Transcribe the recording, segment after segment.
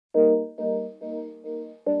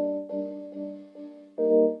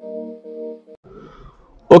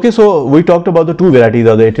Okay, so we talked about the two varieties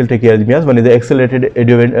of the atrial tachyarrhythmias. One is the accelerated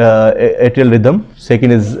atrial rhythm.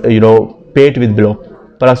 Second is PATE with block,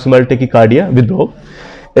 paroxysmal tachycardia with block.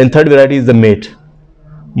 And third variety is the MATE,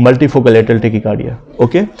 multifocal atrial tachycardia.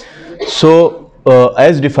 Okay, so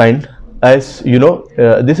as defined, as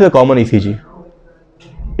this is a common ECG.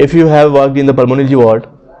 If you have worked in the pulmonology ward,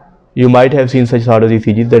 you might have seen such sort of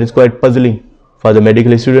ECGs. That is quite puzzling for the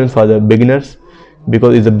medical students, for the beginners,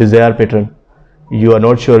 because it's a bizarre pattern. You are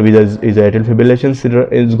not sure whether is atrial fibrillation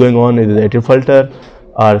is going on, is it atrial flutter,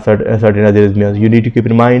 or certain other arrhythmias. You need to keep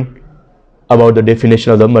in mind about the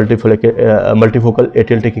definition of the multifocal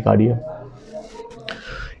atrial tachycardia.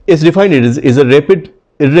 It's defined is a rapid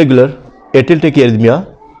irregular atrial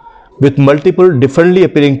tachyarrhythmia with multiple differently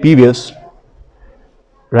appearing P waves,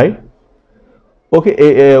 right? Okay,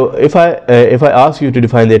 if I ask you to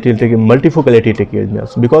define the multifocal atrial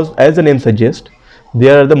tachyarrhythmias, because as the name suggests,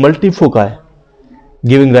 there are the multifoci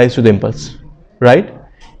giving rise to the impulse, right?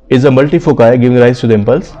 Is a multifoci giving rise to the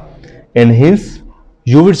impulse, and hence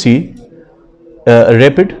you will see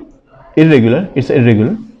rapid, irregular, it's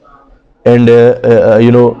irregular, and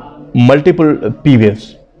multiple P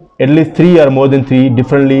waves, at least 3 or more than 3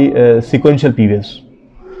 differently sequential P waves.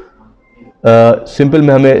 Simple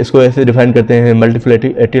में हमें इसको ऐसे define करते हैं multiple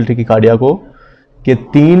atrial tachycardia को कि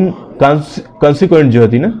 3 consequent जो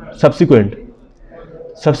होती है ना, सब्सिक्वेंट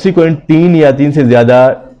 3 या 3 से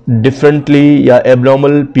ज़्यादा डिफरेंटली या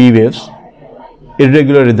abnormal P waves,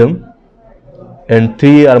 irregular rhythm, and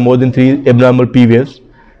 3 or more than 3 abnormal P waves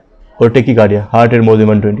और tachycardia, heart rate more than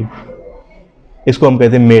 120. इसको हम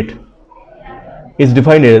कहते हैं met. Is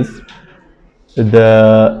defined as the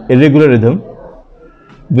irregular rhythm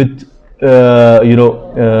with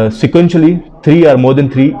sequentially 3 or more than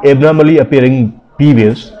 3 abnormally appearing P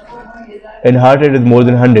waves and heart rate is more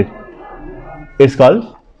than 100. It's called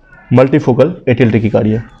multifocal atrial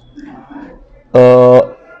tachycardia.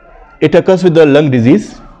 It occurs with the lung disease.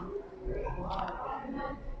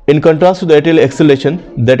 In contrast to the atrial acceleration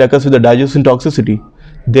that occurs with the digestion toxicity,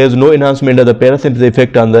 there is no enhancement of the parasympathetic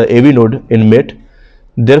effect on the AV node in MATE.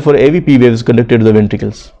 Therefore, AV P wave is conducted to the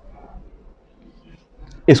ventricles.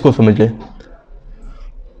 इसको समझ लें.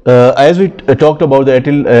 As we talked about the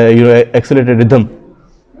atrial accelerated rhythm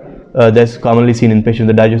that's commonly seen in patients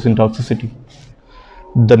with the digestion toxicity,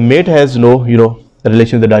 the MATE has no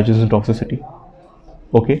relation with the digestion toxicity.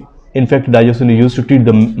 Okay, in fact digestion is used to treat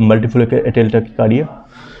the multiple atrial tachycardia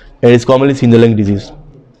and it's commonly seen in the lung disease.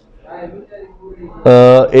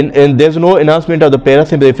 And there's no enhancement of the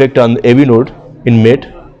parasympathetic effect on the AV node in MATE.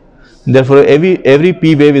 Therefore every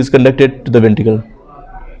P wave is conducted to the ventricle.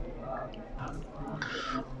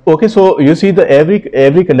 Okay, so you see the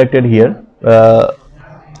every conducted here,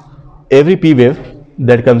 every P wave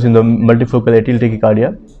that comes in the multifocal atrial tachycardia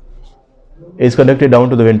is conducted down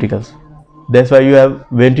to the ventricles. That's why you have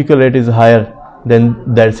ventricular rate is higher than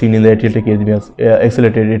that seen in the atrial tachyarrhythmias,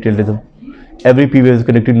 accelerated atrial rhythm. Every P wave is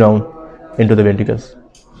conducted down into the ventricles.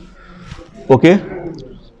 Okay.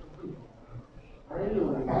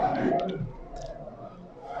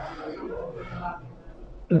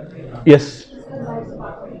 Yes.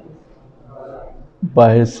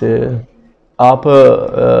 बाहर से आप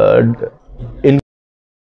इन